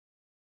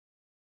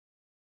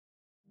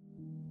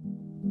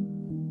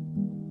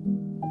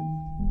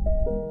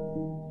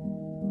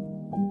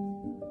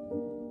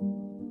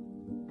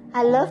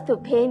I love to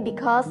paint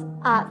because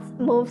art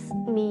moves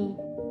me.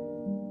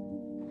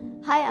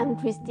 Hi, I'm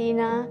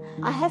Christina.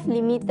 I have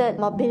limited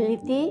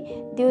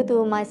mobility due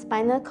to my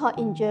spinal cord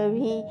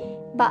injury,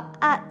 but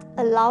art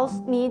allows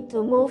me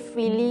to move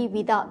freely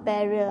without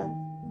barrier.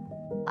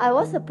 I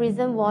was a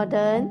prison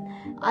warden.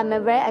 I'm a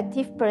very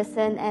active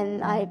person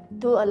and I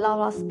do a lot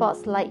of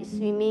sports like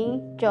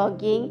swimming,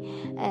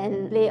 jogging,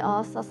 and play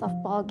all sorts of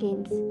ball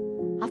games.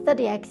 After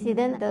the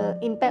accident, the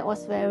impact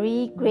was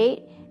very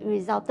great. It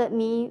resulted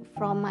me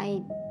from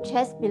my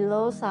chest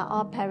below are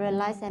all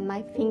paralyzed and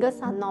my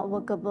fingers are not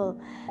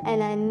workable.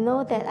 And I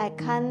know that I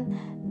can't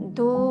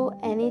do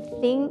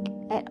anything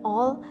at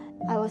all.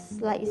 I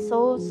was like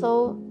so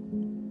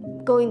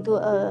go into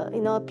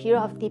a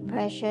period of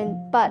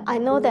depression. But I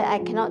know that I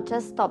cannot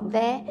just stop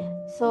there.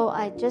 So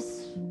I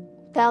just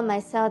tell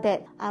myself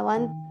that I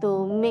want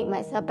to make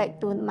myself back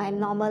to my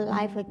normal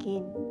life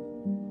again.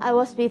 I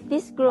was with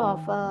this group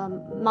of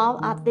mouth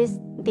artists.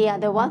 They are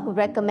the one who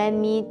recommend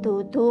me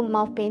to do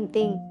mouth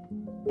painting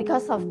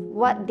because of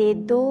what they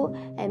do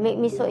and make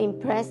me so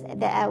impressed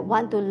that I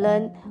want to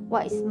learn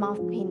what is mouth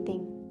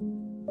painting.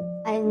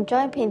 I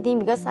enjoy painting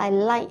because I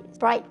like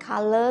bright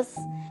colors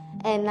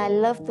and I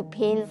love to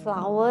paint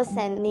flowers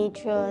and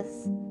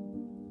natures.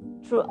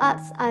 Through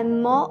arts,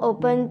 I'm more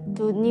open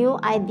to new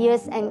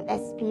ideas and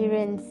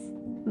experience.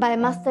 By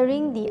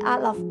mastering the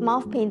art of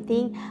mouth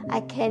painting,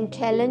 I can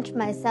challenge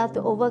myself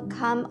to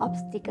overcome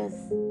obstacles,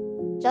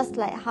 just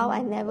like how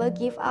I never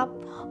give up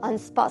on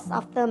sports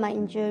after my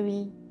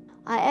injury.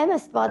 I am a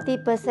sporty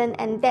person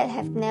and that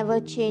have never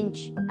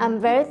changed.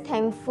 I'm very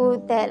thankful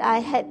that I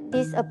had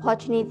this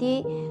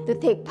opportunity to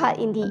take part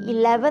in the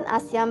 11th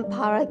Asean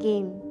Para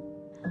Games.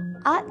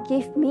 Art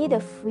gives me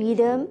the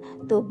freedom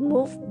to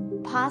move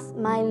past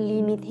my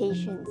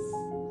limitations.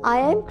 I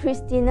am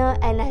Christina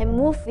and I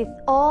move with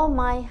all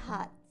my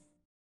heart.